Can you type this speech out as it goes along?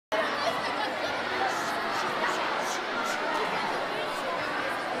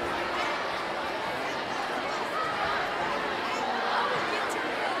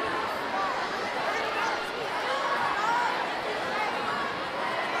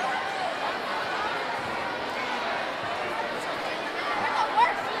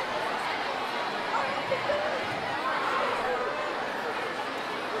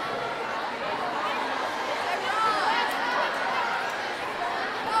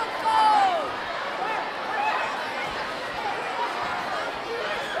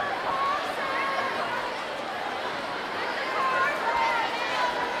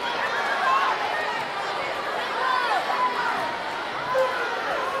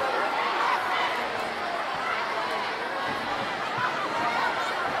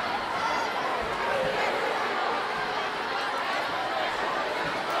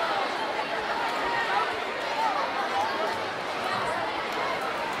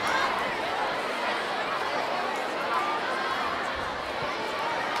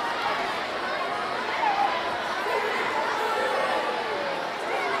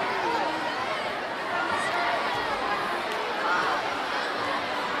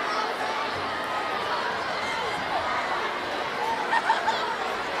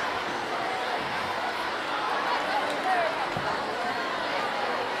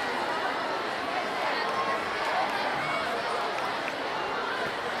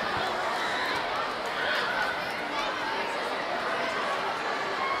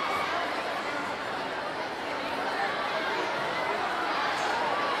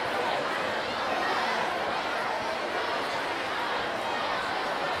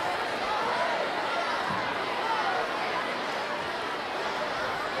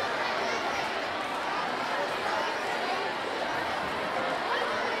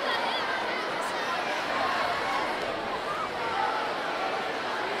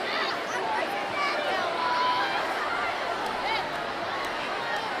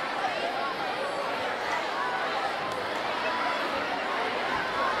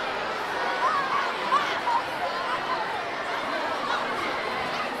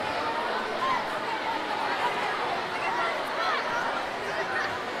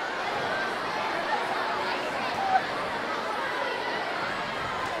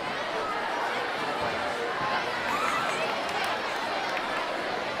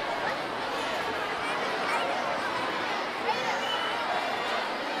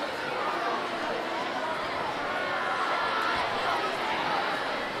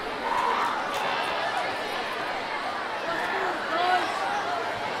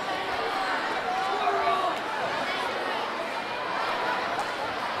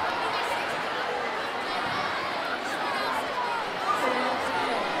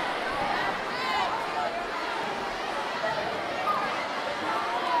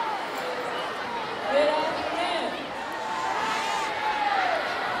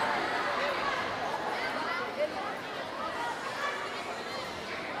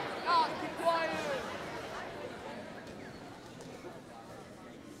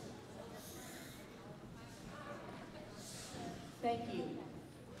Thank you.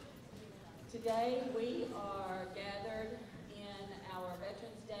 Today we are gathered in our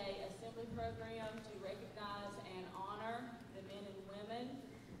Veterans Day Assembly Program to recognize and honor the men and women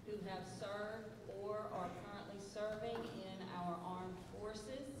who have served or are currently serving in our armed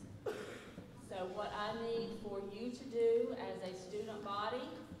forces. So what I need for you to do as a student body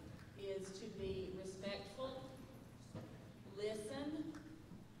is to be respectful, listen,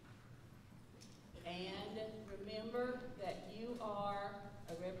 and remember that you are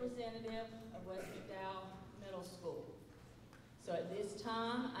a representative of West McDowell Middle School. So at this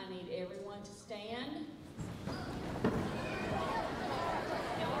time, I need everyone to stand.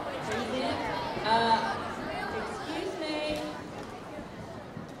 Excuse me.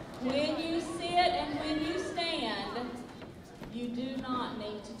 When you sit and when you stand, you do not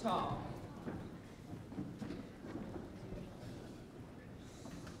need to talk.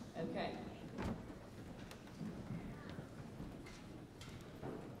 Okay.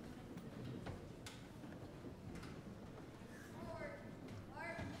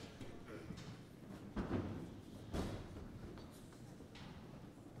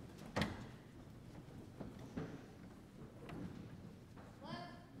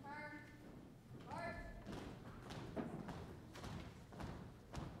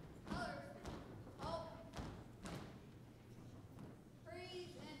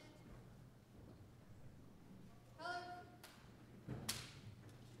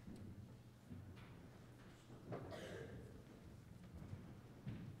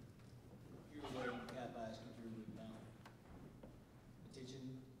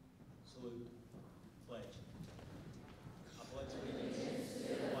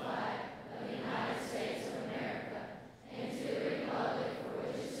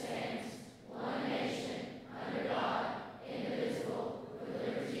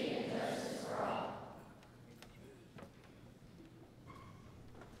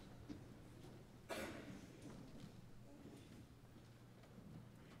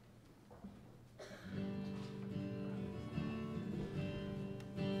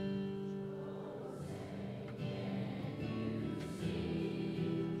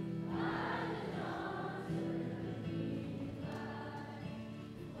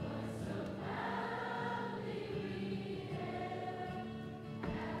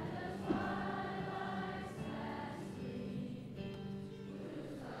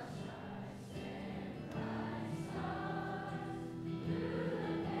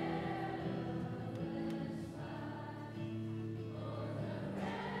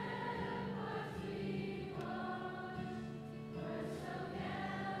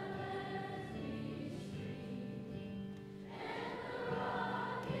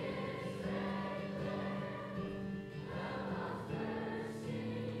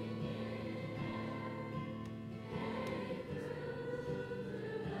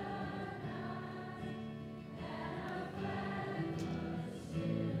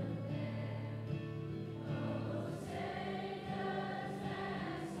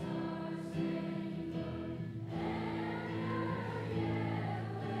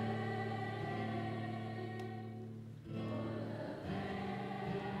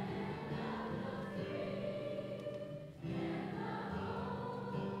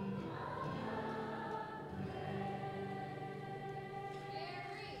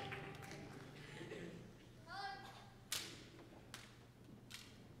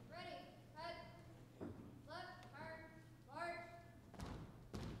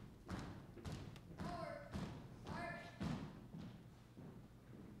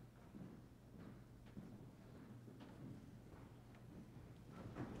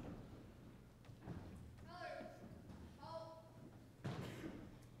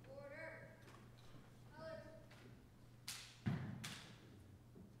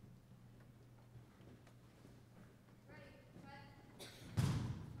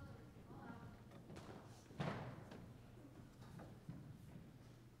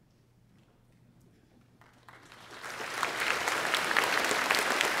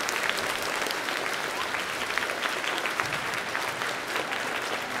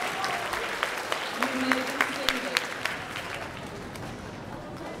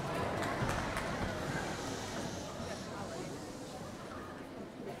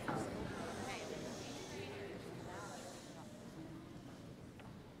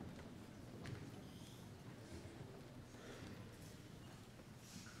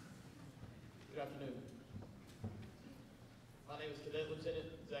 Good afternoon. My name is Cadet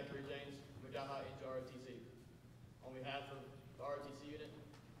Lieutenant Zachary James, McDowell HI ROTC. On behalf of the ROTC unit,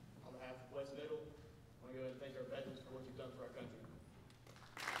 on behalf of West Middle, I want to go ahead and thank our veterans for what you've done for our country.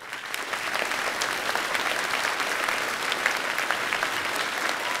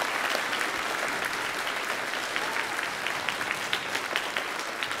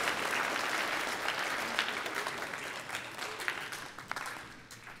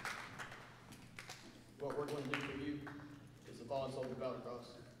 Battle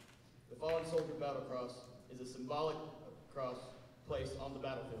Cross. The Fallen Soldier Battle Cross is a symbolic cross placed on the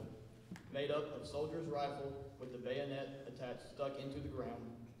battlefield, made up of soldier's rifle with the bayonet attached stuck into the ground,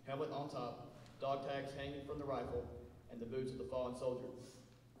 helmet on top, dog tags hanging from the rifle, and the boots of the fallen soldier.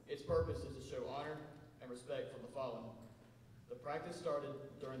 Its purpose is to show honor and respect for the fallen. The practice started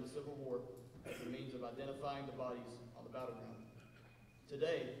during the Civil War as a means of identifying the bodies on the battleground.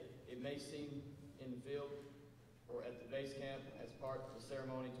 Today, it may seem in the field or at the base camp as part of the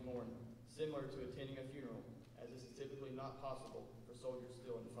ceremony to mourn, similar to attending a funeral, as this is typically not possible for soldiers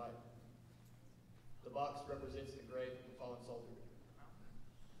still in the fight. The box represents the grave of the fallen soldier.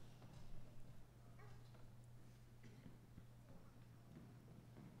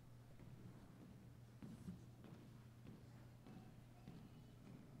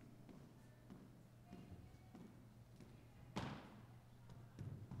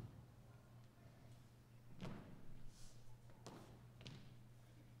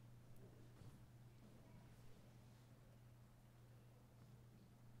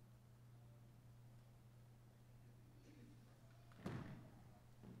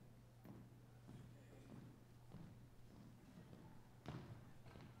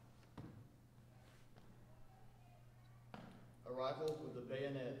 A rifle with a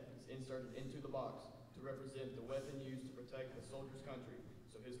bayonet is inserted into the box to represent the weapon used to protect the soldier's country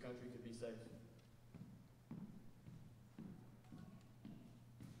so his country could be safe.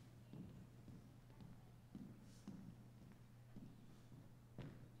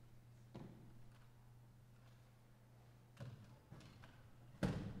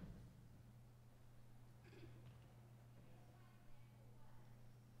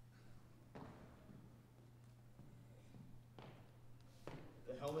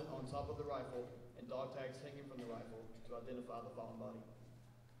 The helmet on top of the rifle and dog tags hanging from the rifle to identify the fallen body.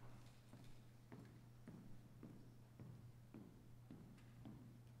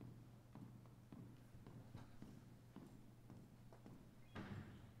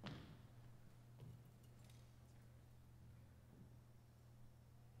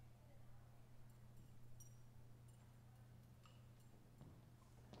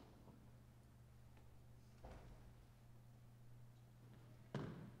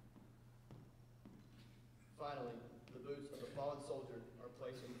 Finally, the boots of the fallen soldier are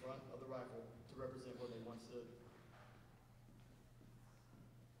placed in front of the rifle to represent where they once stood.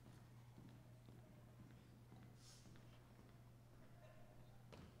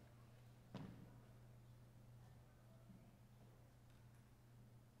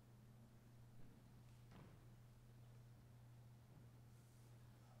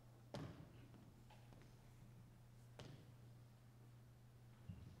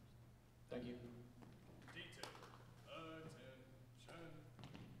 Thank you. Detail. Attention.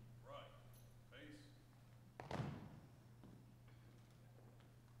 Right. Face.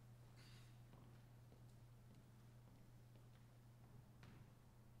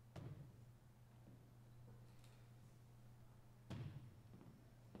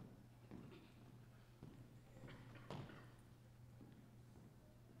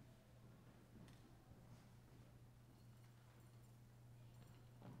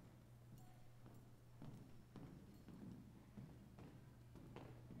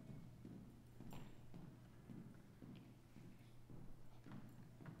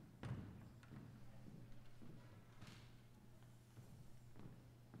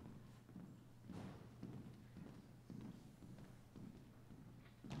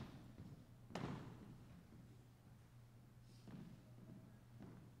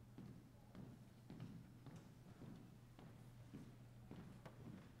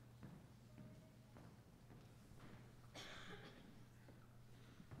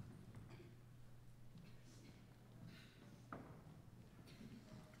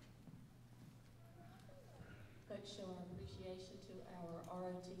 Let's show our appreciation to our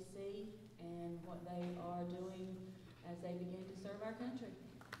ROTC and what they are doing as they begin to serve our country.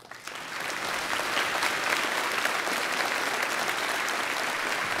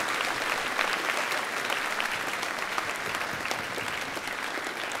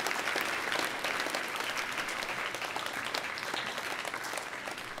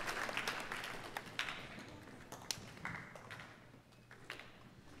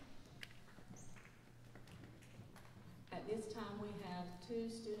 At this time, we have two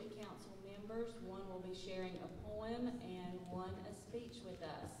student council members. One will be sharing a poem and one a speech with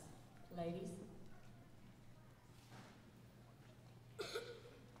us. Ladies.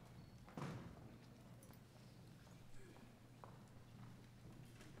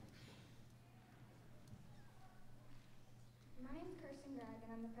 My name is Kirsten Gregg,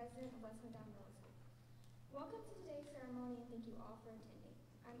 and I'm the president of West Middle School. Welcome to today's ceremony and thank you all for attending.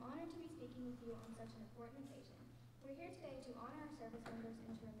 I'm honored to be speaking with you on such an important occasion. We're here today to honor our service members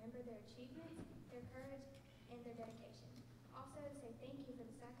and to remember their achievements, their courage, and their dedication. Also to say thank you for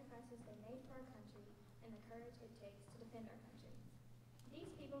the sacrifices they made for our country and the courage it takes to defend our country.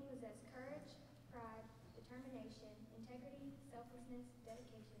 These people possess courage, pride, determination, integrity, selflessness,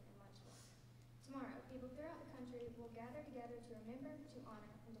 dedication, and much more. Tomorrow, people throughout the country will gather together to remember, to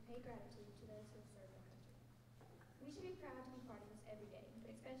honor, and to pay gratitude to those who have served our country. We should be proud to be part of this every day,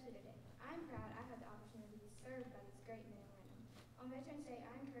 but especially today. I'm proud I have the opportunity to be served by these great men and women. On Veterans Day,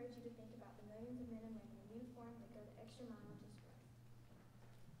 I encourage you to think about the millions of men and women in uniform that go the extra mile just for us.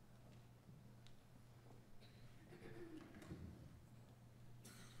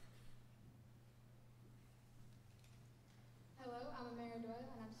 Hello, I'm Amara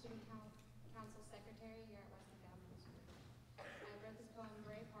Doyle, and I'm Student Council Secretary here at Weston Middle School. I wrote this poem,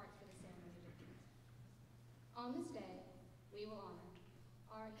 Brave Hearts, for the ceremony to begin. On this day, we will honor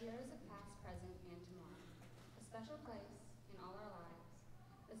our heroes of past, present, and tomorrow. A special place in all our lives,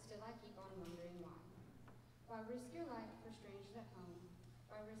 but still I keep on wondering why. Why risk your life for strangers at home?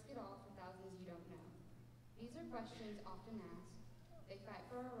 Why risk it all for thousands you don't know? These are questions often asked. They fight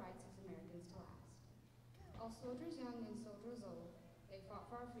for our rights as Americans to last. All soldiers young and soldiers old, they fought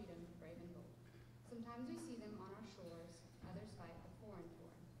for our freedom, brave and bold. Sometimes we see them on our shores, others fight before and for.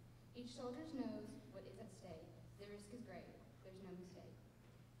 Each soldier knows what is at stake. The risk is great, there's no mistake.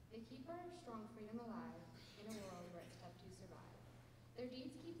 They keep our strong freedom alive in a world where it's tough to survive. Their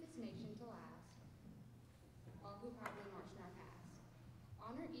deeds keep this nation to last, all who proudly marched in our past.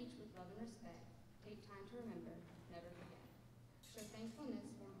 Honor each with love and respect. Take time to remember, never forget. Show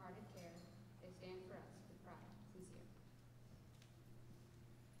thankfulness, warm-hearted care. They stand for us with pride, sincere.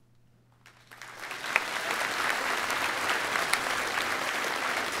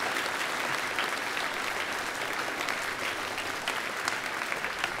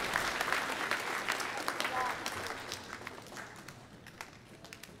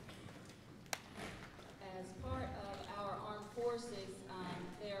 As part of our armed forces,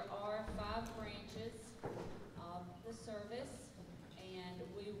 there are 5 branches of the service, and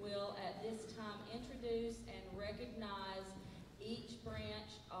we will at this time introduce and recognize each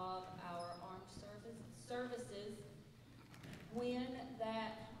branch of our armed services. When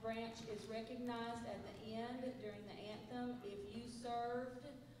that branch is recognized at the end during the anthem, if you served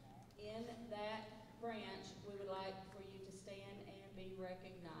in that branch, we would like for you to stand and be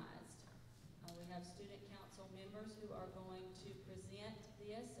recognized. We have student council members who are going to present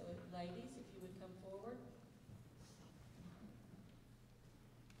this, so ladies, if you would come forward.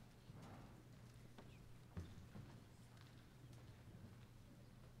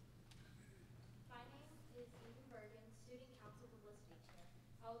 My name is Ethan Bergen, Student Council Publicity Chair.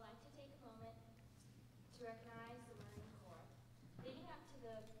 I would like to take a moment to recognize the Marine Corps. Leading up to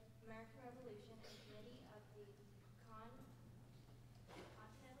the American Revolution, a committee of the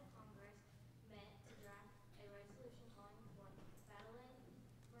Continental Congress met to draft a resolution calling for battalion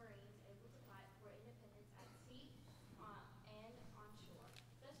Marines able to fight for independence at sea and on shore.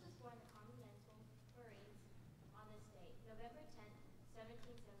 Thus was born the Continental Marines on this date, November 10th,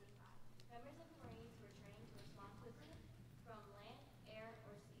 1775. Members of the Marines were trained to respond quickly from land, air,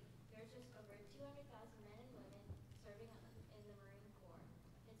 or sea. There's just over 200,000 men and women serving in the Marine Corps.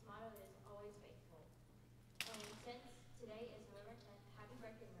 Its motto is always faithful. And since today is November 10th, happy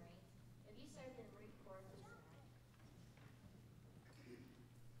birthday, Marines. If you served in the Marine Corps, please stand.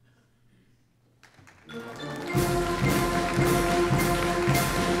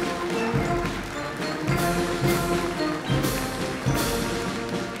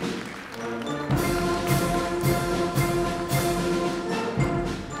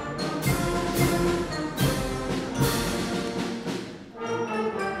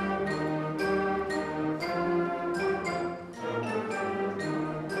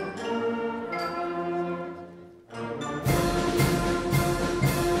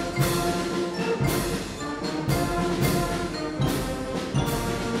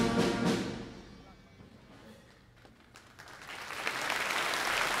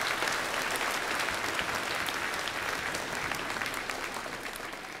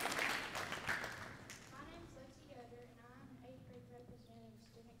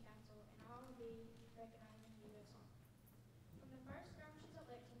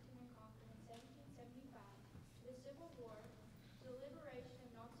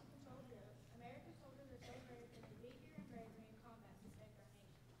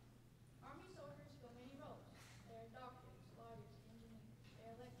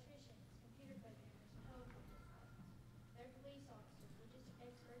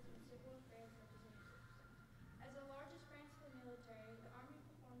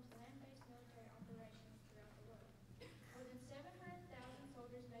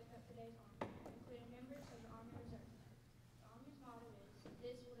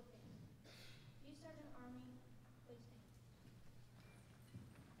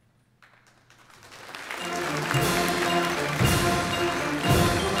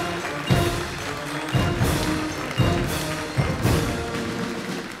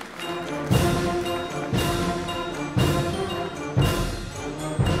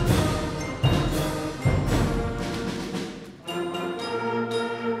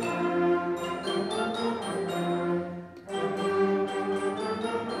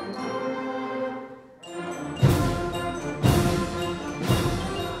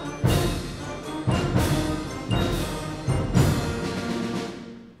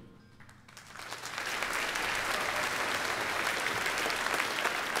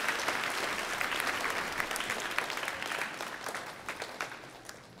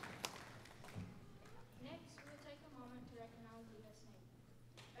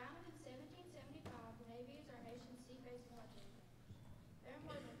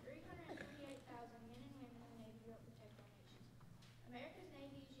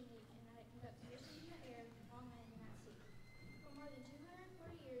 more than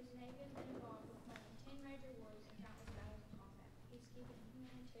 240 years, the Navy has been involved with more than 10 major wars and countless battles in combat, peacekeeping,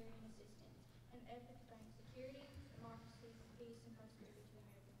 humanitarian assistance, and efforts to bring security, democracy, peace, and prosperity to the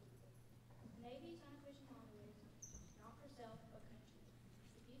American people. The Navy's unofficial motto is, not for self, but country.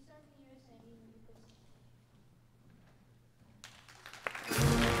 If you serve in the U.S. Navy, will you please stand?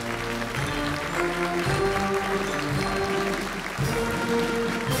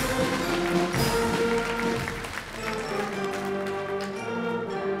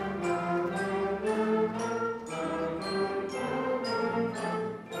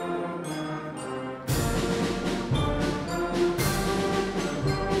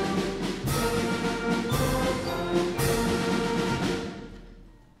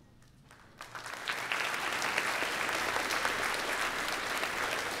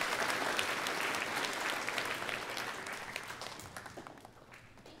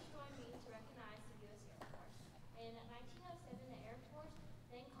 Please join me to recognize the U.S. Air Force. In 1907, the Air Force,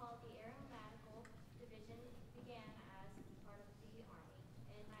 then called the Aeronautical Division, began as part of the Army.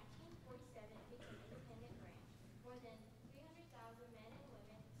 In 1947, it became an independent branch. More than 300,000 men and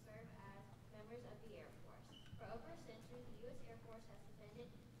women serve as members of the Air Force. For over a century, the U.S. Air Force has defended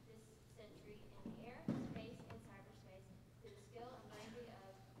this century in the air, space, and cyberspace through the skill and bravery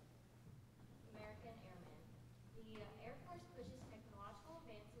of American airmen. The Air Force pushes technological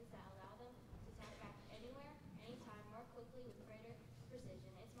advances that allow them to attack back anywhere, anytime, more quickly with greater precision.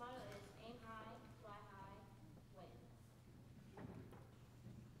 Its motto is aim high, fly high, win.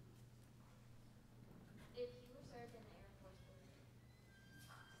 If you were served in the Air Force, please.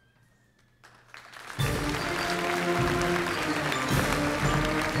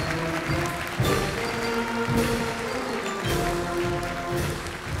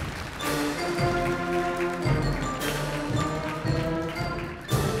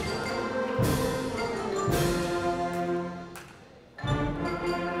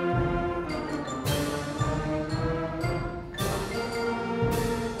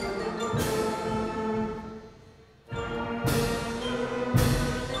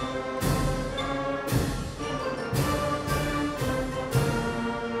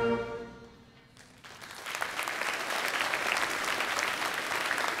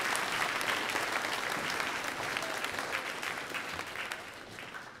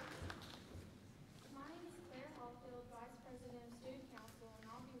 My name is Claire Hallfield, Vice President of Student Council, and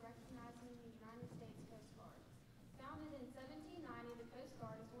I'll be recognizing the United States Coast Guard. Founded in 1790, the Coast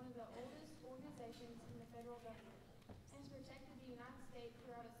Guard is one of the oldest organizations in the federal government and has protected the United States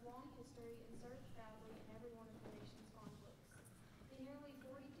throughout its long history and served proudly in every one of the nation's conflicts. The nearly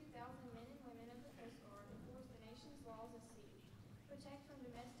 42,000 men and women of the Coast Guard enforce the nation's laws of sea, protect from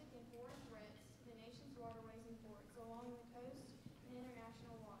domestic and foreign threats to the nation's waterways and ports along the coast and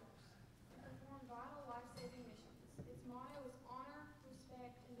international waters, and perform vital life-saving missions. Its motto is honor,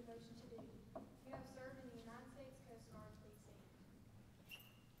 respect, and devotion to duty. If you have served in the United States Coast Guard, please stand.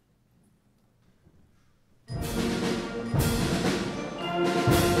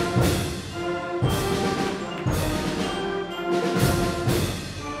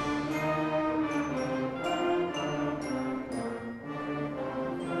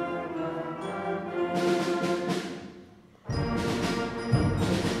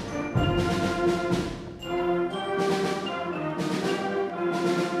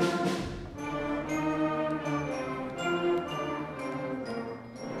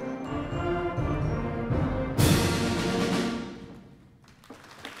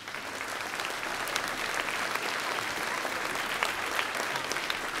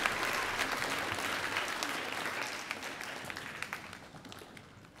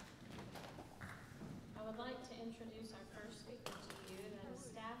 I would like to introduce our first speaker to you. That is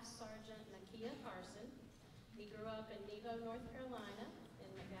Staff Sergeant Nakia Carson. He grew up in Nebo, North Carolina, in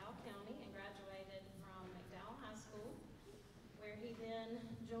McDowell County, and graduated from McDowell High School, where he then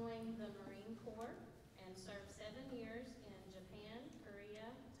joined the Marine Corps and served 7 years in Japan, Korea,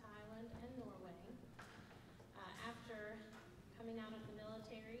 Thailand, and Norway. After coming out of the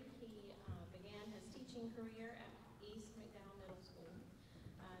military, he began his teaching career at East McDowell Middle School.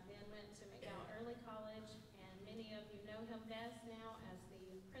 Then went to McDowell Early College, and many of you know him best now as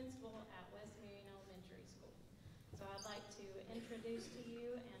the principal at West Marion Elementary School. So I'd like to introduce to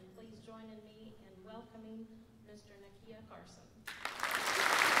you, and please join in me in welcoming Mr. Nakia Carson.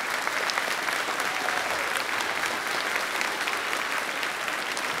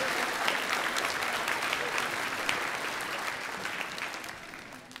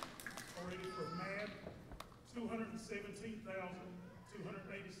 Already for MAD, 217,000,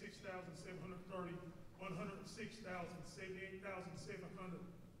 286,730, 106,000, 78,700,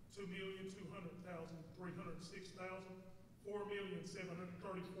 2,200,000, 306,000,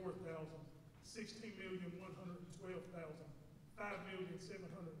 $4,734,000, $16,112,000,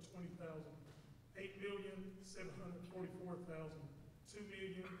 $5,720,000, $8,744,000,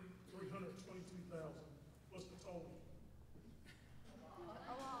 $2,322,000. What's the total?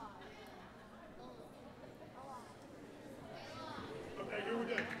 Okay, here we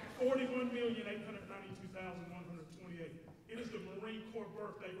go. 41,892,128. It is the Marine Corps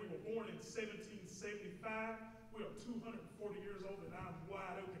birthday. We were born in 1775. We are 240 years old, and I'm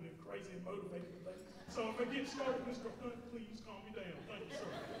wide open and crazy and motivated today. So if I get started, Mr. Hunt, please calm me down. Thank you, sir.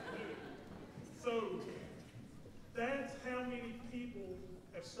 So that's how many people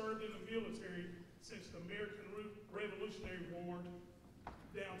have served in the military since the American Revolutionary War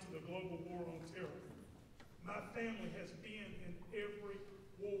down to the global war on terror. My family has been in every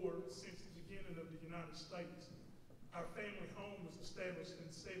war since the beginning of the United States. Our family home was established in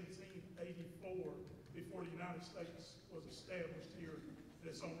 1784 before the United States was established here.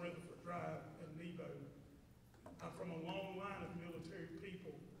 It's on Rutherford Drive in Nebo. I'm from a long line of military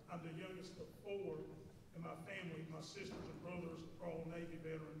people. I'm the youngest of four in my family. My sisters and brothers are all Navy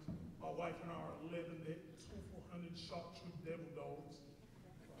veterans. My wife and I are 11 400 shot troop devil dogs.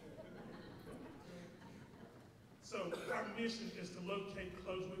 So our mission is to locate,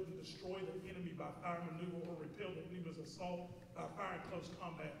 close with, and destroy the enemy by fire, maneuver, or repel the enemy's assault by fire in close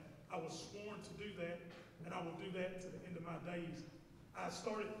combat. I was sworn to do that, and I will do that to the end of my days. I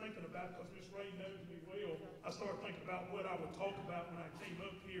started thinking about, because Miss Ray knows me well, I started thinking about what I would talk about when I came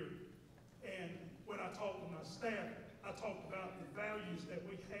up here. And when I talked to my staff, I talked about the values that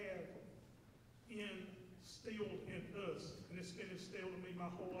we have instilled in us. And it's been instilled in me my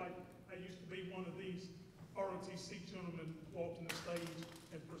whole life. I used to be one of these ROTC gentlemen who walked on the stage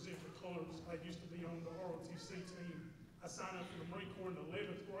and present the colors. I used to be on the ROTC team. I signed up for the Marine Corps in the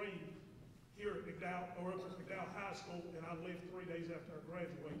 11th grade here at McDowell High School, and I left 3 days after I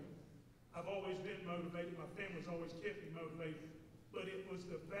graduated. I've always been motivated. My family's always kept me motivated. But it was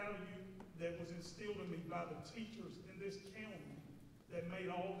the value that was instilled in me by the teachers in this county that made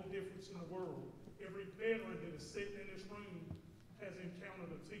all the difference in the world. Every veteran that is sitting in this room has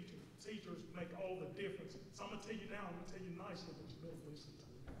encountered a teacher. Teachers make all the difference. So I'm going to tell you now, I'm going to tell you nicely, but you better listen to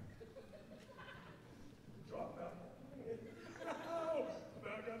it. Drop out.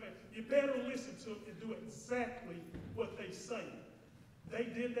 You better listen to them and do exactly what they say. They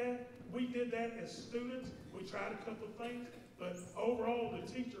did that. We did that as students. We tried a couple of things, but overall the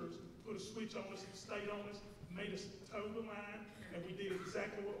teachers put a switch on us and stayed on us, made us toe the line, and we did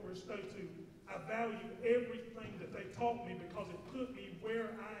exactly what we were supposed to. I value everything that they taught me because it put me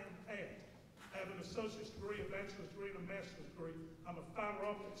where I am at. I have an associate's degree, a bachelor's degree, and a master's degree. I'm a fiber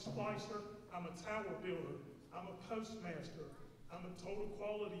optic splicer. I'm a tower builder. I'm a postmaster. I'm a total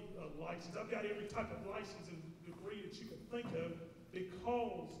quality license. I've got every type of license and degree that you can think of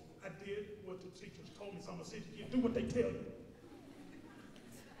because I did what the teachers told me. So I'm going to say to you, do what they tell you.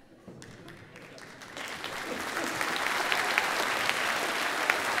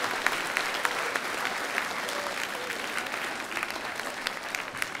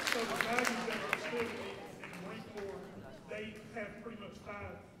 So the values that are instilled in the Marine Corps, they have pretty much 5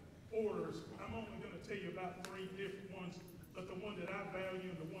 orders. I'm only going to tell you about 3 different ones. But the one that I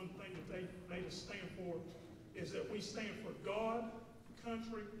value and the one thing that they made us stand for is that we stand for God,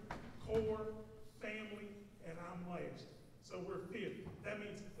 country, Corps, family, and I'm last. So we're 5th. That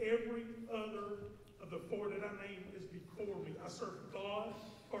means every other of the 4 that I named is before me. I serve God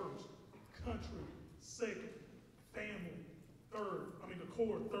first, country second, family third. The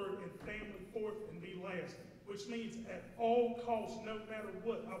Corps third, and family 4th, and me last. Which means at all costs, no matter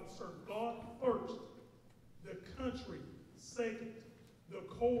what, I will serve God first, the country second, the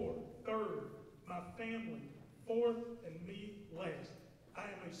Corps third, my family 4th, and me last. I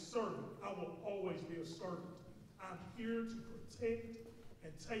am a servant. I will always be a servant. I'm here to protect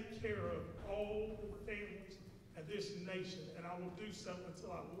and take care of all the families of this nation, and I will do so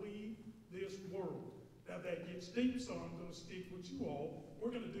until I leave this world. Now that gets deep, so I'm going to stick with you all. We're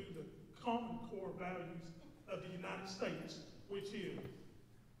going to do the common core values of the United States, which is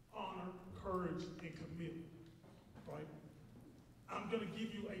honor, courage, and commitment, right? I'm going to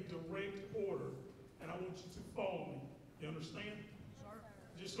give you a direct order, and I want you to follow me. You understand? Sure.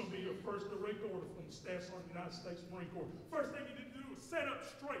 This is going to be your first direct order from the Staff Sergeant of the United States Marine Corps. First thing you need to do is set up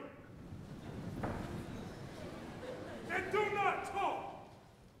straight. And do not talk.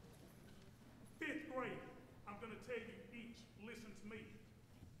 5th grade, I'm going to tell you each, listen to me.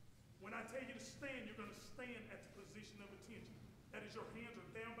 When I tell you to stand, you're going to stand at the position of attention. That is, your hands are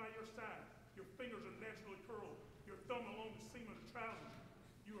down by your side. Your fingers are naturally curled. Your thumb along the seam of the trousers.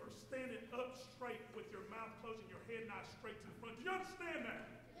 You are standing up straight with your mouth closed. nose and your head nod straight to the front. Do you understand that?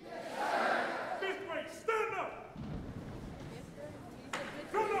 Yes, sir. Fifth grade, stand up.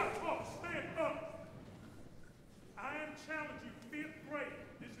 Do not talk, stand up. I am challenging you, fifth grade.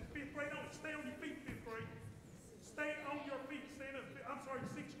 This is fifth grade only. Stay on your feet, fifth grade. Stay on your feet. Stand up. I'm sorry,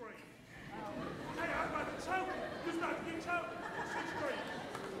 sixth grade. Hey, I'm about to choke. You're about to get choked. Sixth grade.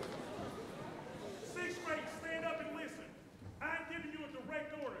 Sixth grade, stand up and listen. I'm giving you a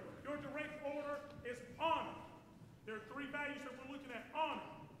direct order. Your direct order is honor. There are three values that we're looking at. Honor.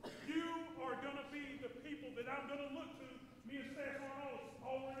 You are going to be the people that I'm going to look to. Me and Staff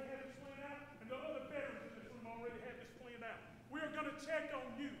already have this planned out, and the other veterans in this room already have this planned out. We are going to check on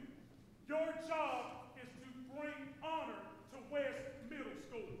you. Your job is to bring honor to West Middle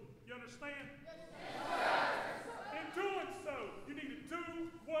School. You understand? Yes, sir. In doing so, you need to do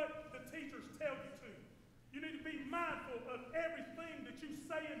what the teachers tell you to. You need to be mindful of everything that you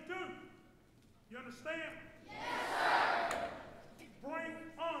say and do. You understand? Yes, sir. Bring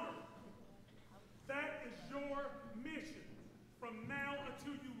honor. That is your mission from now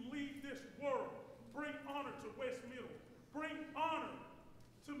until you leave this world. Bring honor to West Middle. Bring honor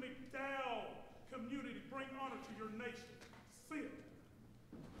to McDowell community. Bring honor to your nation. Sit.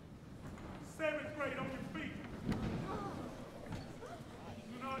 Seventh grade, on your feet.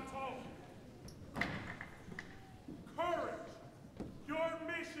 Do not talk. Courage. Your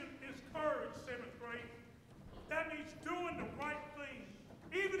mission is courage, seventh grade. That means doing the right thing.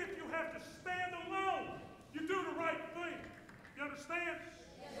 Even if you have to stand alone, you do the right thing. You understand?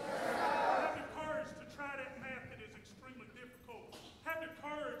 Yes, sir. Have the courage to try that math that is extremely difficult. Have the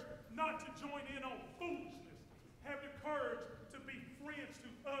courage not to join in on foolishness. Have the courage to be friends to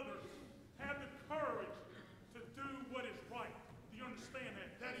others. Have the courage to do what is right. Do you understand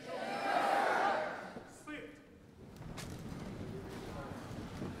that? That is your mission. Sit.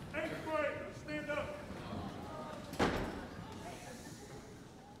 Eighth grade, stand up.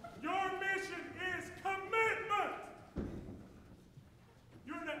 Your mission is commitment.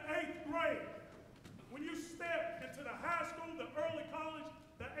 You're in the eighth grade. When you step into the high school, the early college,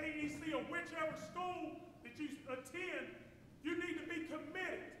 the AEC, or whichever school that you attend, you need to be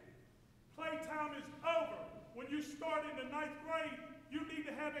committed. Playtime is over. When you start in the ninth grade, you need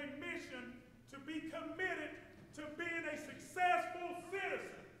to have a mission to be committed to being a successful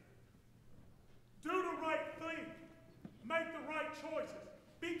citizen. Do the right thing. Make the right choices.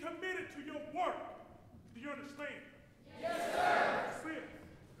 Be committed to your work. Do you understand? Yes, sir. That's it.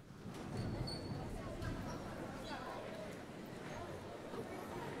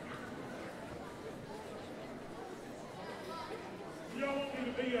 Y'all want me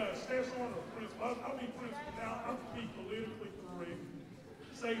to be a staff sergeant or principal? I'll be principal now. I'll be politically correct.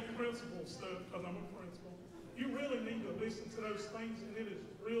 Say principal stuff because I'm a principal. You really need to listen to those things, and it is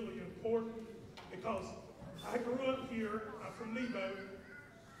really important because I grew up here. I'm from Nebo.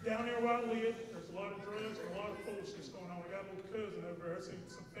 Down there where I live, there's a lot of drugs and a lot of foolishness going on. I got a little cousin over there. I see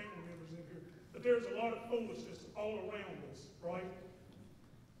some family members in here. But there's a lot of foolishness all around us, right?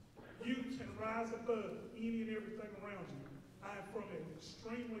 You can rise above any and everything around you. I am from an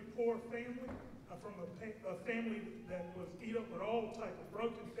extremely poor family. I'm from a family that was eat up with all type of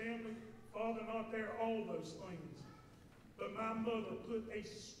broken family, father not there, all those things. But my mother put a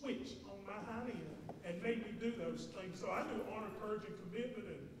switch on my hind end and made me do those things. So I knew honor, courage, and commitment,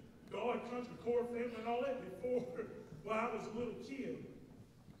 and God, country, core, family, and all that before when I was a little kid.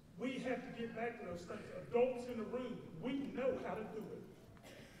 We have to get back to those things. Adults in the room, we know how to do it.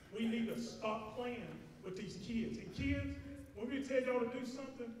 We need to stop playing with these kids. And kids, when we tell y'all to do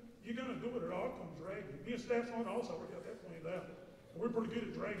something, you're going to do it or I'll come drag you. Me and staff on also already got that planned out. We're pretty good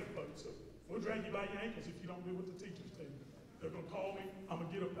at dragging folks, so we'll drag you by your ankles if you don't do what the teachers tell you. They're going to call me. I'm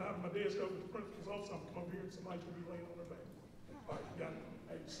going to get up out of my desk over to the principal's office. I'm going to come over here and somebody's going to be laying on their back. All right, you got it.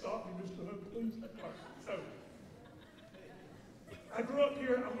 Hey, stop me, Mr. Hunt, please. All right, so I grew up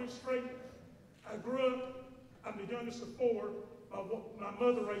here. I went straight. I grew up. I'm the youngest of four. My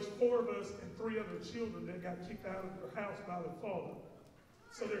mother raised four of us and three other children that got kicked out of their house by their father.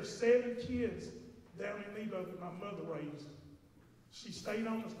 So there's 7 kids down in Nebo that my mother raised. She stayed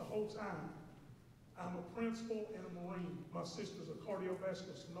on us the whole time. I'm a principal and a Marine. My sister's a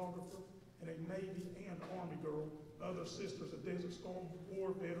cardiovascular sonographer and a Navy and Army girl. The other sister's a Desert Storm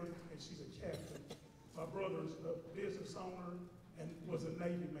War veteran, and she's a captain. My brother's a business owner and was a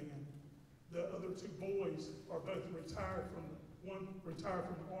Navy man. The other 2 boys are both retired from, one retired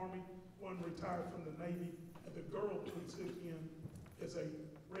from the Army, one retired from the Navy, and the girl that we took in is a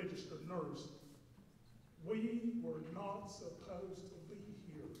registered nurse. We were not supposed to be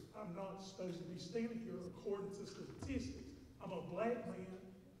here. I'm not supposed to be standing here according to statistics. I'm a black man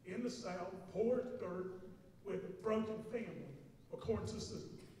in the South, poor as dirt, with a broken family. According to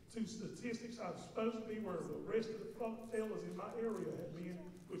statistics, I was supposed to be where the rest of the fellas in my area had been,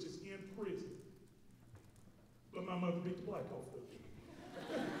 which is in prison. But my mother beat the black off of me.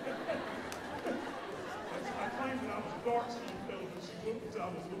 I claimed that I was a dark-skinned fella, but she looked as I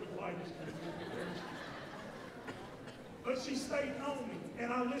was a little bit lighter skinned. But she stayed on me,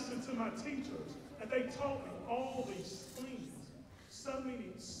 and I listened to my teachers, and they taught me all these things. So many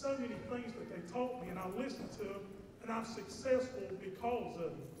things that they taught me, and I listened to them, and I'm successful because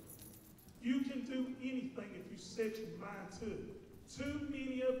of it. You can do anything if you set your mind to it. Too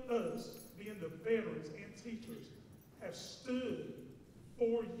many of us, being the veterans and teachers, have stood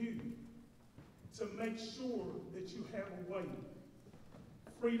for you to make sure that you have a way.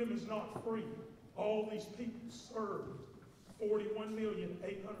 Freedom is not free. All these people served.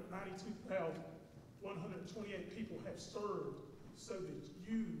 41,892,128 people have served so that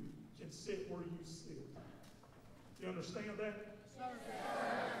you can sit where you sit. You understand that? Sir.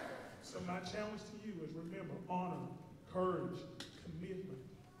 So my challenge to you is remember honor, courage, commitment.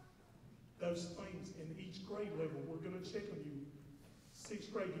 Those things in each grade level, we're going to check on you.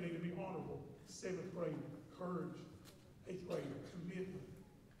 6th grade, you need to be honorable. 7th grade, courage. 8th grade, commitment.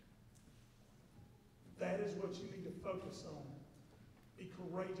 That is what you need to focus on. Be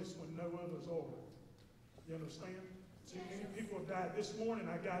courageous when no others are. You understand? Too many people have died. This morning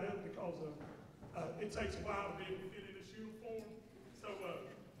I got up because it takes a while to be able to fit in this uniform. So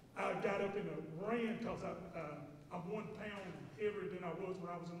I got up and ran because I'm 1 pound heavier than I was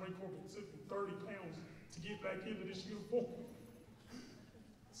when I was in Marine Corps. It took me 30 pounds to get back into this uniform.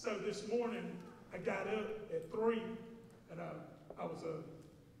 So this morning I got up at 3 and I was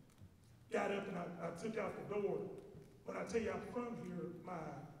got up and I took out the door. When I tell you I'm from here,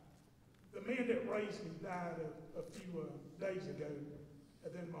 the man that raised me died a few days ago,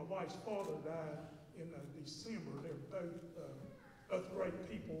 and then my wife's father died in December. They're both great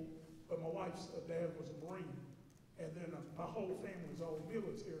people, but my wife's dad was a Marine, and then my whole family's all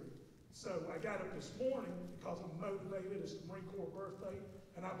military. So I got up this morning because I'm motivated. It's the Marine Corps birthday,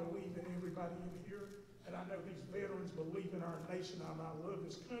 and I believe in everybody in here. And I know these veterans believe in our nation, and I love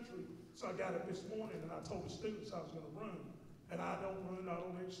this country. So I got up this morning and I told the students I was going to run. And I don't run, I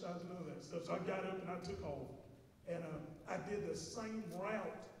don't exercise, none of that stuff. So I got up and I took off. And I did the same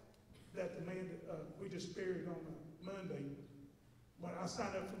route that the man that we just buried on Monday. When I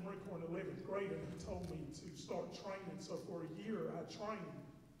signed up for Marine Corps in 11th grade, and he told me to start training. So for a year I trained.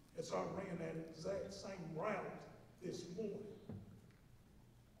 And so I ran that exact same route this morning.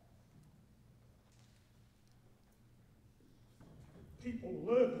 People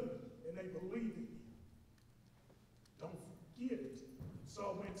love you, and they believe in you. Don't forget it. So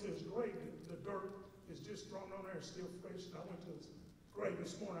I went to his grave. The dirt is just thrown on there, still fresh. And I went to his grave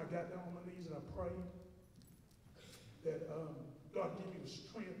this morning. I got down on my knees and I prayed that God give you the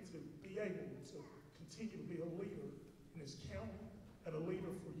strength to be able to continue to be a leader in this county and a leader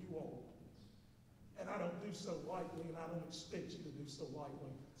for you all. And I don't do so lightly, and I don't expect you to do so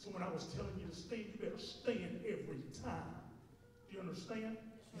lightly. So when I was telling you to stand, you better stand every time. Do you understand?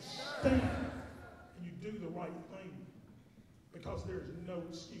 You stand and you do the right thing because there is no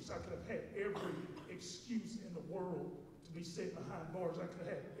excuse. I could have had every excuse in the world to be sitting behind bars. I could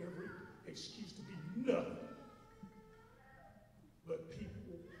have had every excuse to be nothing. But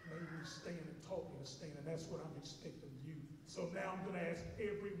people made me stand and taught me to stand, and that's what I'm expecting of you. So now I'm going to ask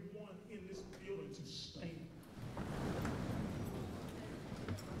everyone in this building to stand.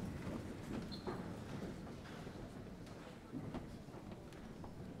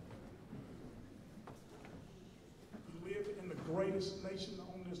 Greatest nation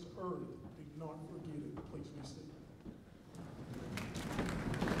on this earth. Do not forget it. Please be seated.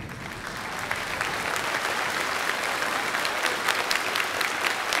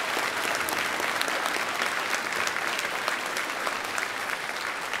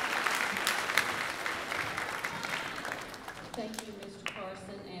 Thank you, Mr.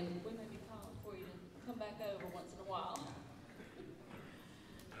 Carson, and we may be calling for you to come back over once in a while.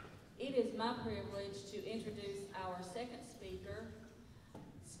 It is my privilege to introduce our second speaker,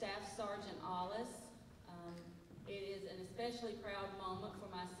 Staff Sergeant Ollis. It is an especially proud moment for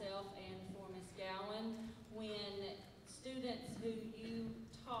myself and for Ms. Gowan when students who you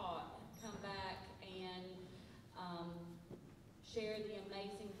taught come back and share the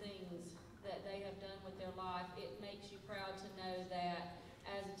amazing things that they have done with their life. It makes you proud to know that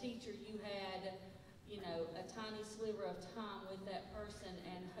as a teacher you had a tiny sliver of time with that person,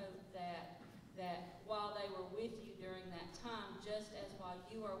 and hope that while they were with you during that time, just as while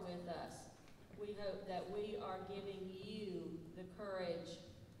you are with us, we hope that we are giving you the courage,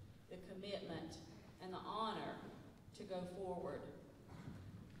 the commitment, and the honor to go forward.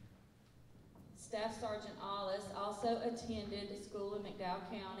 Staff Sergeant Ollis also attended school in McDowell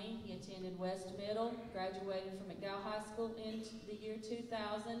County. He attended West Middle, graduated from McDowell High School in the year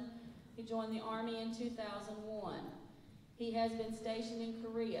 2000. He joined the Army in 2001. He has been stationed in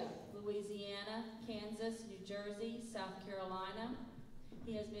Korea, Louisiana, Kansas, New Jersey, South Carolina.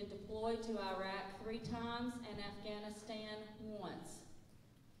 He has been deployed to Iraq 3 times and Afghanistan once.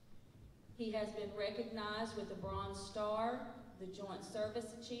 He has been recognized with the Bronze Star, the Joint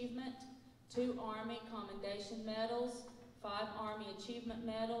Service Achievement, 2 Army Commendation Medals, 5 Army Achievement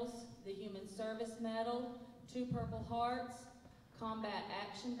Medals, the Human Service Medal, 2 Purple Hearts, Combat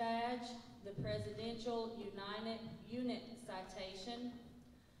Action Badge, the Presidential United Unit Citation,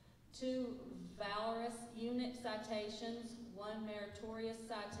 2 Valorous Unit Citations, 1 Meritorious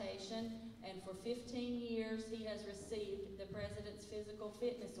Citation, and for 15 years he has received the President's Physical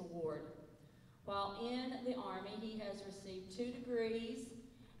Fitness Award. While in the Army, he has received 2 degrees,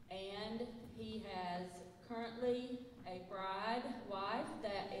 and he has currently a wife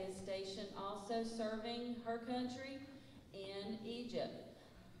that is stationed also serving her country in Egypt.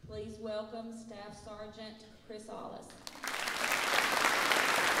 Please welcome Staff Sergeant Chris Ollis.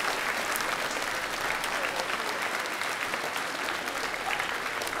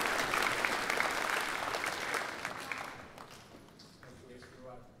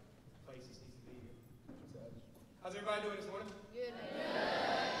 How's everybody doing this morning? Good.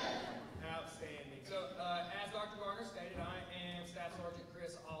 Outstanding. So, as Dr. Garner stated, I am Staff Sergeant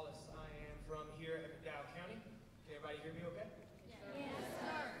Chris Ollis. I am from here at McDowell County. Can everybody hear me okay? Yes,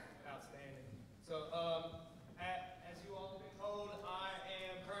 sir. Outstanding. So, as you all have been told, I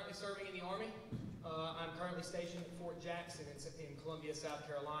am currently serving in the Army. I'm currently stationed at Fort Jackson in Columbia, South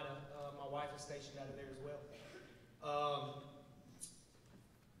Carolina. My wife is stationed out of there as well.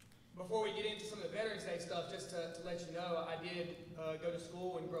 Before we get into some of the Veterans Day stuff, just to let you know, I did go to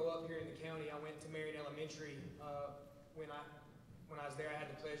school and grow up here in the county. I went to Marion Elementary. When I was there, I had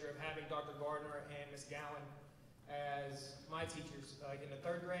the pleasure of having Dr. Gardner and Miss Gowan as my teachers in the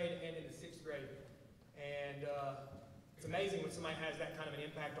 3rd grade and in the 6th grade. And it's amazing when somebody has that kind of an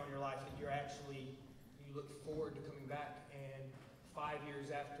impact on your life that you look forward to coming back. And 5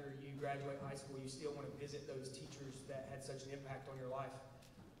 years after you graduate high school, you still want to visit those teachers that had such an impact on your life.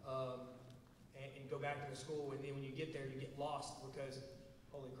 And go back to the school, and then when you get there, you get lost because,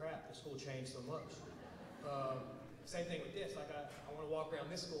 holy crap, the school changed so much. Same thing with this. Like I want to walk around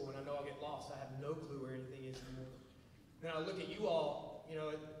this school, and I know I'll get lost. I have no clue where anything is anymore. Then I look at you all,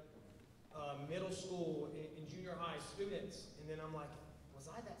 middle school and junior high students, and then I'm like, was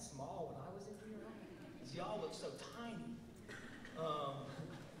I that small when I was in junior high? Because y'all look so tiny.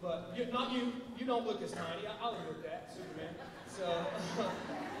 But not you. You don't look as tiny. I'll admit that, Superman.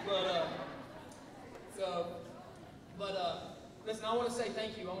 Listen, I want to say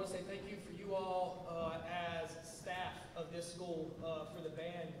thank you. I want to say thank you for you all as staff of this school, for the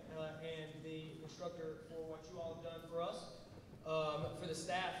band and the instructor for what you all have done for us, for the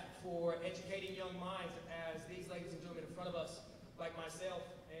staff for educating young minds as these ladies and gentlemen in front of us, like myself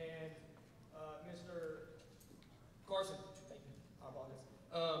and Mr. Carson. Thank you. I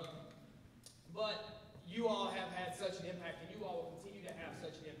apologize. But you all have had such an impact, and you all will continue to have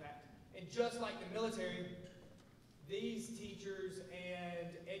such an impact. And just like the military, these teachers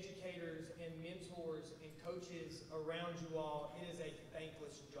and educators and mentors and coaches around you all, it is a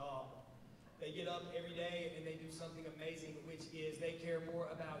thankless job. They get up every day and they do something amazing, which is they care more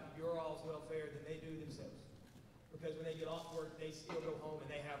about your all's welfare than they do themselves. Because when they get off work, they still go home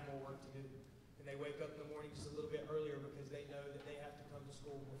and they have more work to do. And they wake up in the morning just a little bit earlier because they know that they have to come to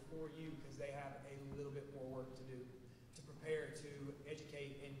school before you because they have a little bit more work to do to prepare to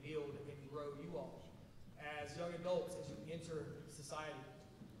educate and build and grow you all as young adults as you enter society.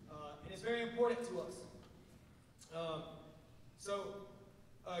 And it's very important to us.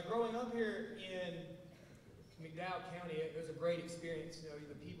 Growing up here in McDowell County, it was a great experience.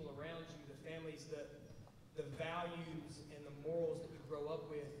 The people around you, the families, the values and the morals that you grow up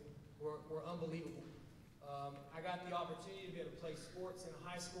with were unbelievable. I got the opportunity to be able to play sports in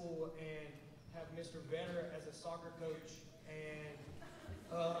high school and have Mr. Vetter as a soccer coach. And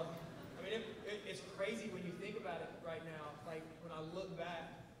it's crazy when you think about it right now. Like when I look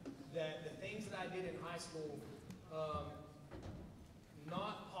back, that the things that I did in high school,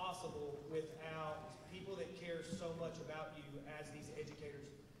 not possible without people that care so much about you as these educators.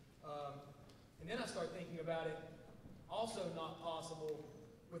 And then I start thinking about it, also not possible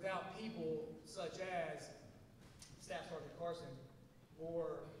without people such as Staff Sergeant Carson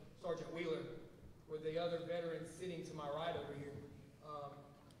or Sergeant Wheeler or the other veterans sitting to my right over here.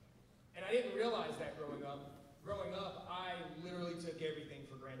 And I didn't realize that growing up. Growing up, I literally took everything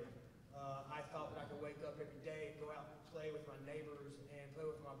for granted. I thought that I could wake up every day, go out and play with my neighbors and play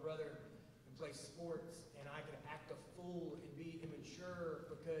with my brother and play sports, and I could act a fool and be immature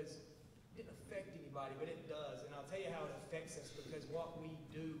because it didn't affect anybody, but it does. And I'll tell you how it affects us, because what we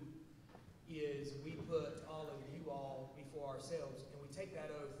do is we put all of you all before ourselves, and we take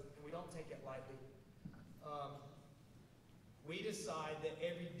that oath, and we don't take it lightly. We decide that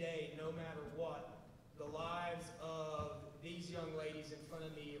every day, no matter what, the lives of these young ladies in front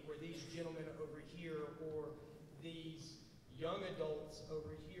of me, or these gentlemen over here, or these young adults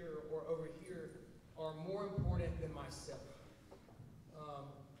over here, or over here, are more important than myself.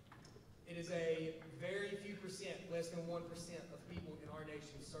 It is a very few percent, less than 1% of people in our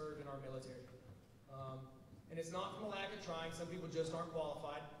nation serve in our military. And it's not from a lack of trying. Some people just aren't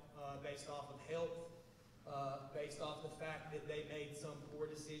qualified based off of health, based off the fact that they made some poor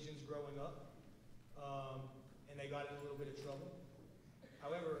decisions growing up, and they got in a little bit of trouble.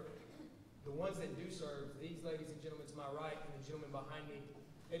 However, the ones that do serve, these ladies and gentlemen to my right and the gentlemen behind me,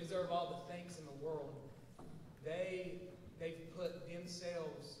 they deserve all the thanks in the world. They've put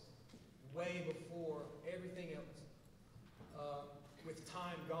themselves way before everything else, with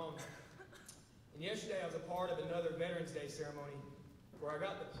time gone. And yesterday I was a part of another Veterans Day ceremony where I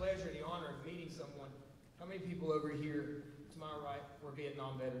got the pleasure and the honor of meeting someone. How many people over here to my right were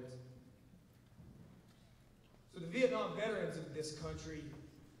Vietnam veterans? So the Vietnam veterans of this country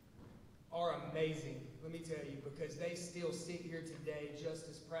are amazing, let me tell you, because they still sit here today just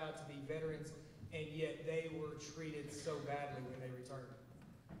as proud to be veterans, and yet they were treated so badly when they returned.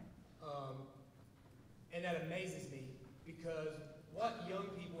 And that amazes me, because what young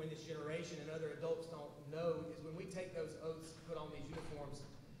people in this generation and other adults don't know is when we take those oaths to put on these uniforms,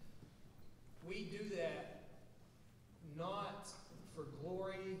 we do that not for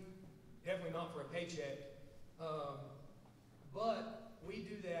glory, definitely not for a paycheck, but we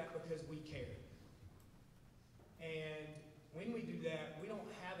do that because we care. And when we do that, we don't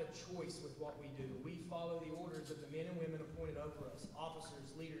have a choice with what we do. We follow the orders of the men and women appointed over us,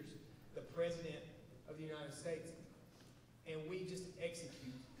 officers, leaders, the President of the United States, and we just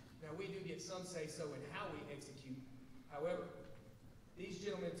execute. Now, we do get some say-so in how we execute. However, these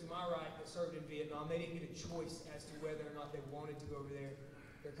gentlemen to my right that served in Vietnam, they didn't get a choice as to whether or not they wanted to go over there.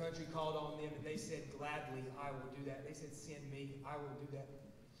 Their country called on them, and they said, gladly, I will do that. They said, send me, I will do that.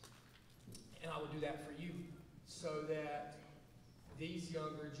 And I will do that for you, so that these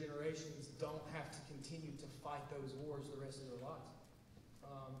younger generations don't have to continue to fight those wars the rest of their lives.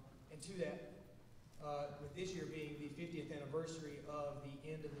 And to that, with this year being the 50th anniversary of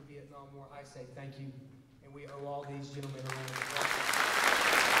the end of the Vietnam War, I say thank you, and we owe all these gentlemen a round of applause.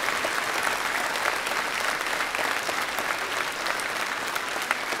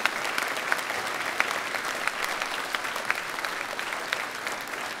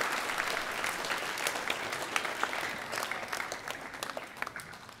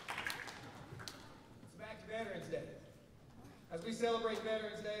 As we celebrate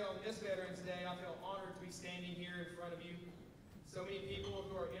Veterans Day on this Veterans Day, I feel honored to be standing here in front of you. So many people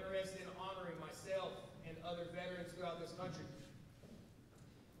who are interested in honoring myself and other veterans throughout this country.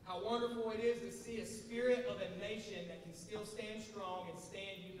 How wonderful it is to see a spirit of a nation that can still stand strong and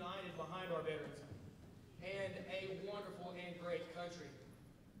stand united behind our veterans. And a wonderful and great country.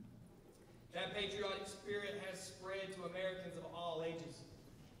 That patriotic spirit has spread to Americans of all ages.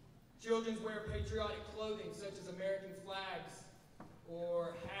 Children wear patriotic clothing such as American flags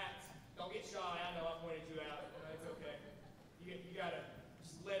or hats. Don't get shy, I know I pointed you out. It's okay. You gotta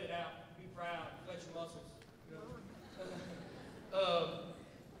just let it out. Be proud. Flex your muscles. You know?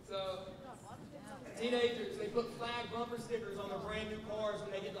 So teenagers, they put flag bumper stickers on their brand new cars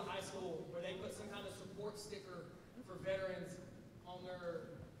when they get to high school, or they put some kind of support sticker for veterans on their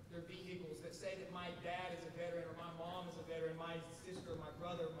vehicles that say that my dad is a veteran, or my mom is a veteran, my sister, my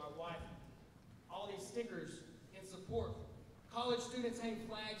brother, my wife. All these stickers in support. College students hang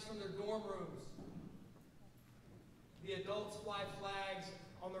flags from their dorm rooms. The adults fly flags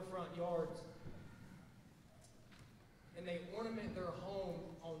on their front yards. And they ornament their home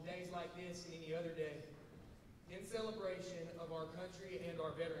on days like this and any other day in celebration of our country and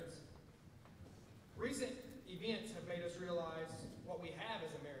our veterans. Recent events have made us realize what we have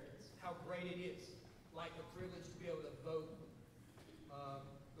as Americans, how great it is, like the privilege to be able to vote,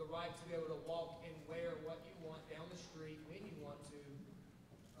 the right to be able to walk and wear what you want down the street when you want to,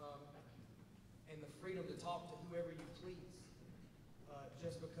 and the freedom to talk to whoever you please,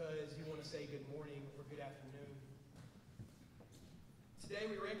 just because you want to say good morning or good afternoon. Today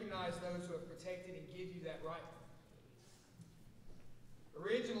we recognize those who have protected and give you that right.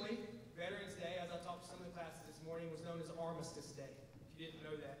 Originally, Veterans Day, as I talked to some of the classes this morning, was known as Armistice Day, if you didn't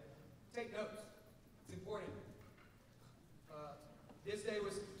know that. Take notes. It's important. This day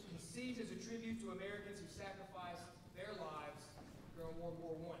was conceived as a tribute to Americans who sacrificed their lives during World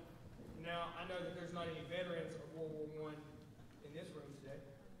War I. Now, I know that there's not any veterans of World War I in this room today,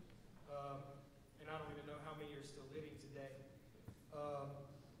 and I don't even know how many are still living today.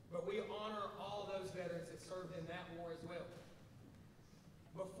 But we honor all those veterans that served in that war as well.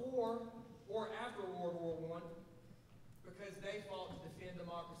 Before or after World War I, because they fought to defend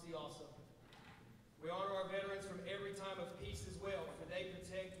democracy also. We honor our veterans from every time of peace as well, for they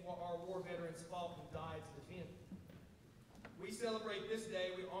protect what our war veterans fought and died to defend. We celebrate this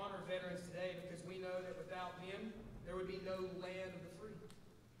day, we honor veterans today because we know that without them, there would be no land of the free.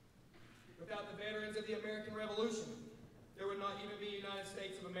 Without the veterans of the American Revolution, there would not even be a United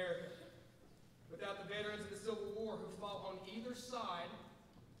States of America. Without the veterans of the Civil War who fought on either side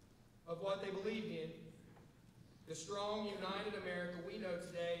of what they believed in, the strong, united America we know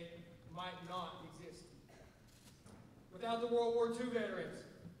today might not exist. Without the World War II veterans,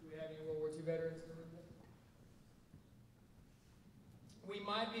 do we have any World War II veterans in the room? We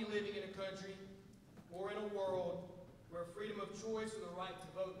might be living in a country or in a world where freedom of choice or the right to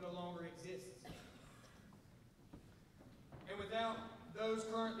vote no longer exists. And without those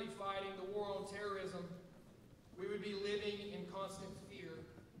currently fighting the war on terrorism, we would be living in constant fear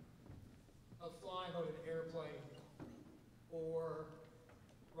of flying on an airplane or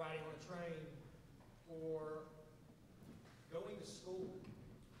riding on a train or going to school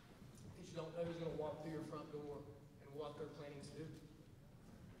because you don't know who's going to walk through your front door and what they're planning to do.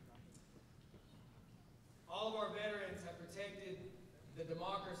 All of our veterans have protected the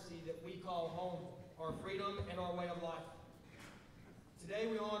democracy that we call home, our freedom and our way of life. Today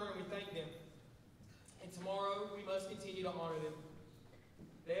we honor and we thank them. And tomorrow we must continue to honor them.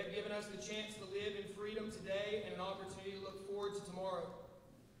 They have given us the chance to live in freedom today and an opportunity to look forward to tomorrow.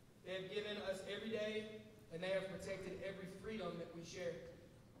 They have given us every day, and they have protected every freedom that we share.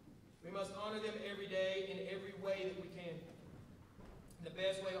 We must honor them every day in every way that we can. And the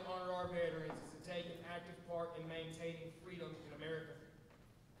best way to honor our veterans is to take an active part in maintaining freedom in America.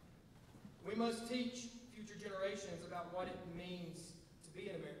 We must teach future generations about what it means to be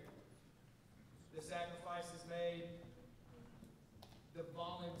an American. The sacrifices made, the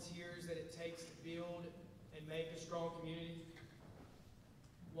volunteers that it takes to build and make a strong community,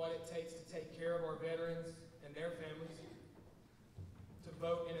 what it takes to take care of our veterans and their families, to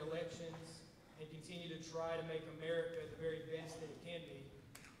vote in elections and continue to try to make America the very best that it can be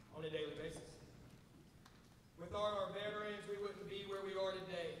on a daily basis. Without our veterans, we wouldn't be where we are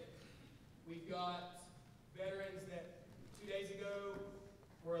today. We've got veterans that 2 days ago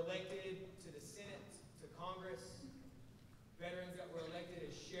were elected to the Senate, to Congress, veterans that were elected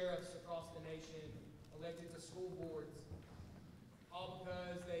as sheriffs across the nation, elected to school boards, all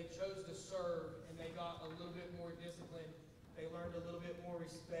because they chose to serve and they got a little bit more discipline. They learned a little bit more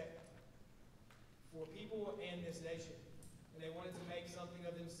respect for people and this nation. And they wanted to make something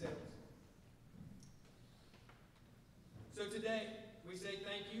of themselves. So today, we say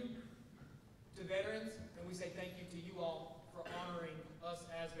thank you to veterans, and we say thank you to you all for honoring us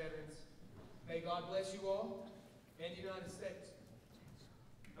as veterans. May God bless you all and the United States.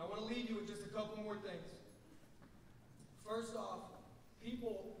 I want to leave you with just a couple more things. First off,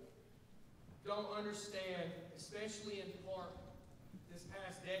 people don't understand, especially in part this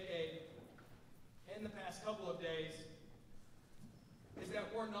past decade and the past couple of days, is that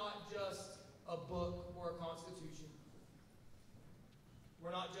we're not just a book or a constitution.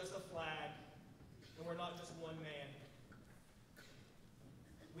 We're not just a flag, and we're not just one man.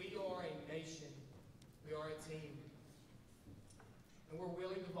 We are a nation. We are a team. And we're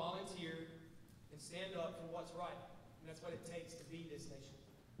willing to volunteer and stand up for what's right. And that's what it takes to be this nation.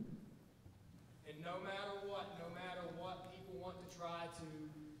 And no matter what people want to try to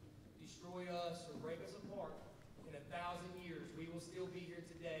destroy us or break us apart, in 1,000 years, we will still be here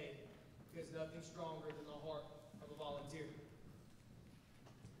today because nothing's stronger than the heart of a volunteer.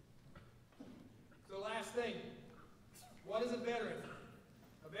 So last thing, what is a veteran?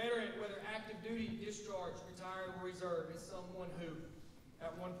 A veteran, whether active duty, discharged, retired, or reserve, is someone who,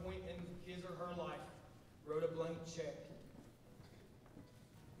 at one point in his or her life, wrote a blank check,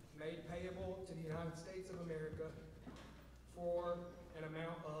 made payable to the United States of America for an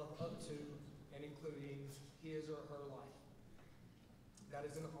amount of up to and including his or her life. That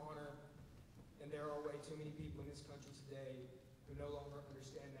is an honor, and there are way too many people in this country today who no longer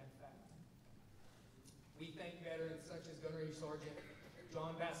understand that fact. We thank veterans such as Gunnery Sergeant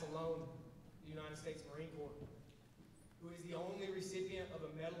John Basilone, the United States Marine Corps. who is the only recipient of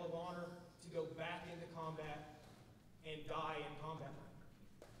a Medal of Honor to go back into combat and die in combat.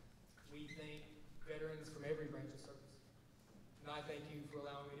 We thank veterans from every branch of service. And I thank you for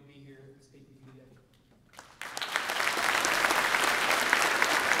allowing me to be here and speak with you today.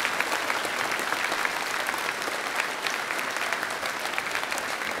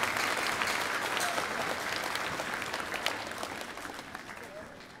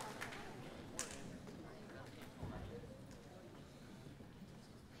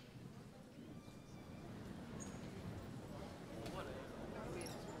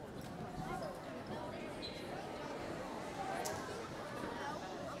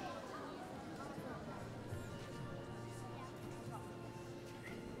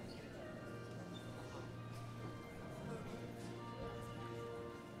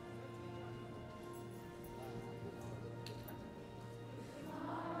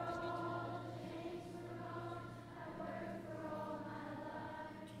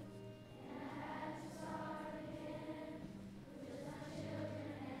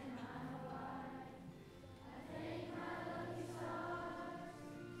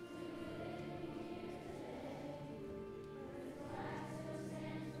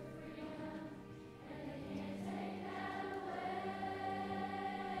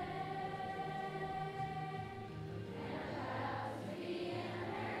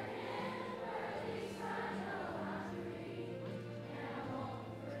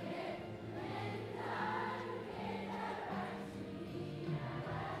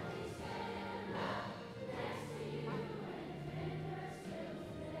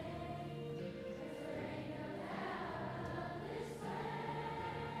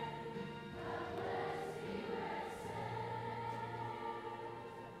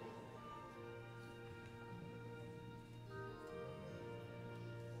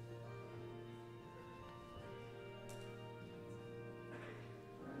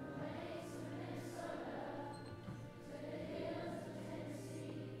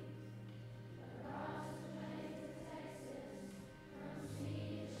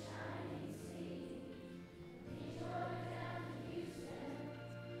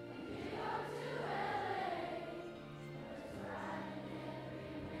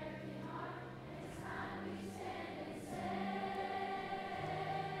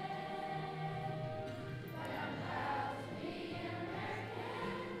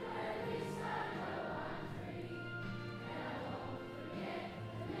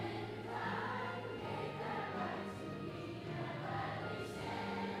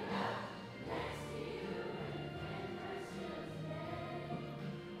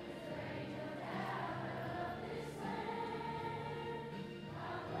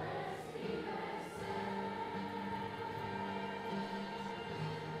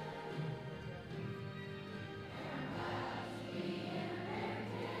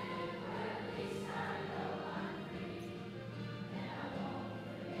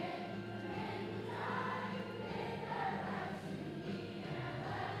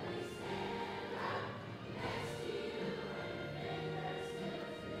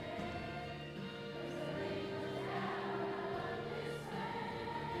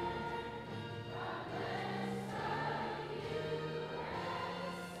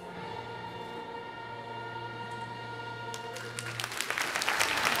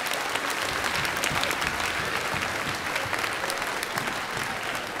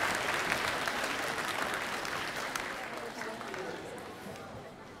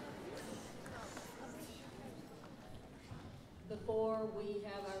 Before we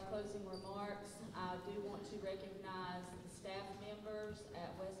have our closing remarks, I do want to recognize the staff members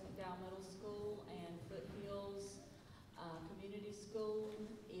at West McDowell Middle School and Foothills Community School.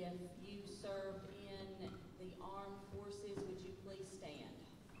 If you served in the armed forces, would you please stand?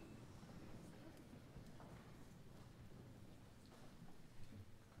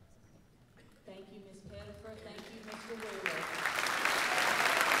 Thank you, Ms. Pettiford. Thank you, Mr. Wheeler.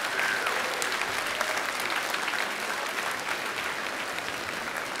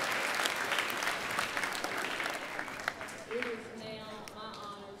 It is now my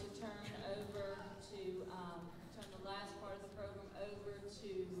honor to turn the last part of the program over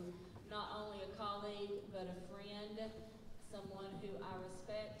to not only a colleague, but a friend, someone who I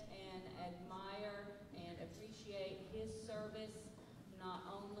respect and admire and appreciate his service, not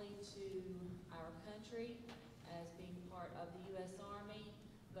only to our country as being part of the U.S. Army,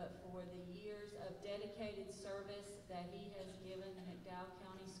 but for the years of dedicated service that he has given the McDowell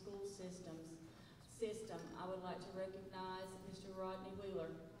County school system. I would like to recognize Mr. Rodney Wheeler.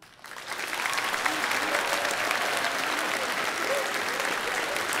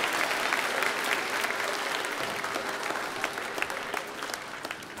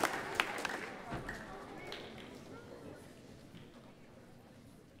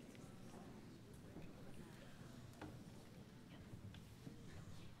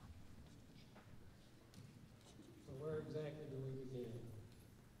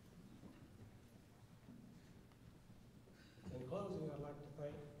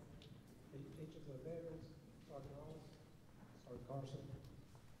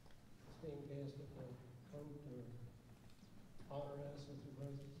 esteemed guests that will come to honor us with your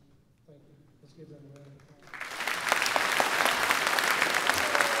presence. Thank you. Let's give them a round of applause.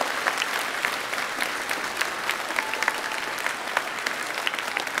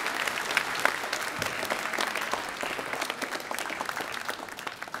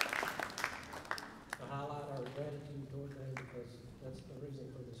 To highlight our gratitude toward them because that's the reason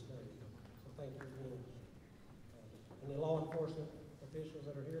for this day. So thank you again. And the law enforcement officials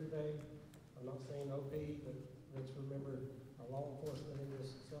that are here today, I'm not saying OP, but let's remember our law enforcement in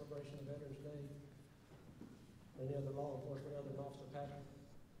this celebration of Veterans Day. Any other law enforcement other than Officer Patrick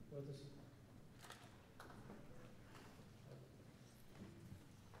with us?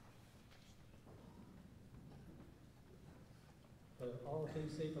 The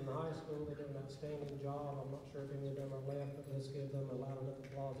ROTC from the high school, they did an outstanding job. I'm not sure if any of them are left, but let's give them a loud enough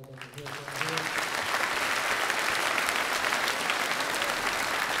applause that they can hear right here.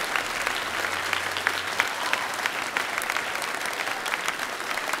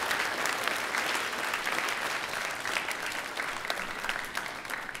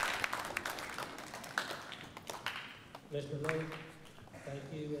 Mr. Lake, thank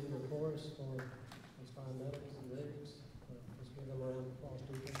you and your chorus for those fine medals and lyrics. Let's give them a round of applause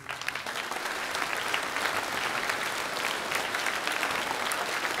too.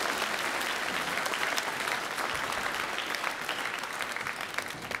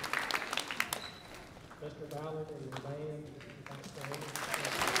 Mr. Ballard and your band, outstanding.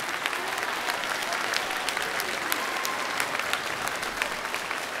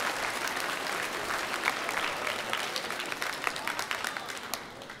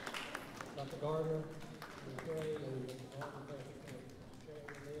 Dr. Gardner, and Gray, and Mr. Martin, thank you for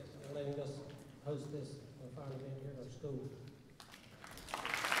sharing this and letting us host this fine event here at our school.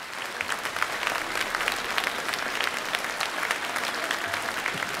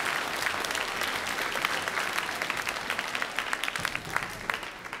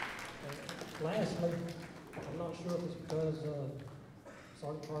 And lastly, I'm not sure if it's because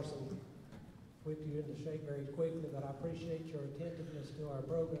Sergeant Carson whipped you into shape very quickly, but I appreciate your attentiveness to our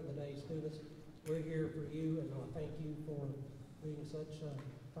program today, students. We're here for you, and I thank you for being such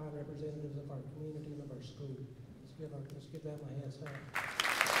fine representatives of our community and of our school. Let's give them a hand sign.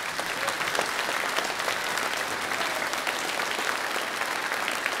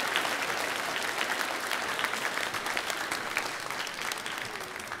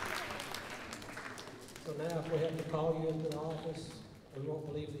 So now, if we have to call you into the office, we won't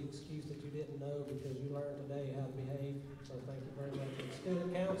believe the excuse that you didn't know because you learned today how to behave. So thank you very much. And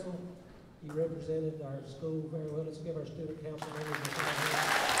student council, you represented our school very well. Let's give our student council members a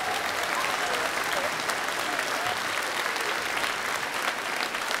hand.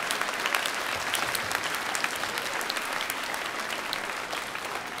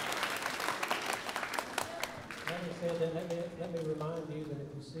 Having said that, let me remind you that if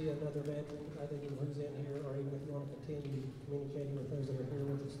you see another veteran, other than who's in here, or even if you want to continue communicating with those that are here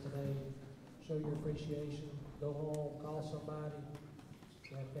with us today, show your appreciation. Go home, call somebody.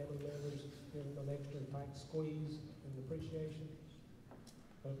 If you have family members, give them an extra tight squeeze and appreciation.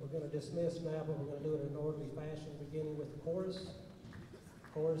 But we're going to dismiss now, but we're going to do it in an orderly fashion, beginning with the chorus.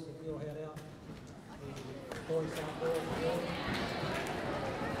 Chorus, if you'll head out. The chorus out there.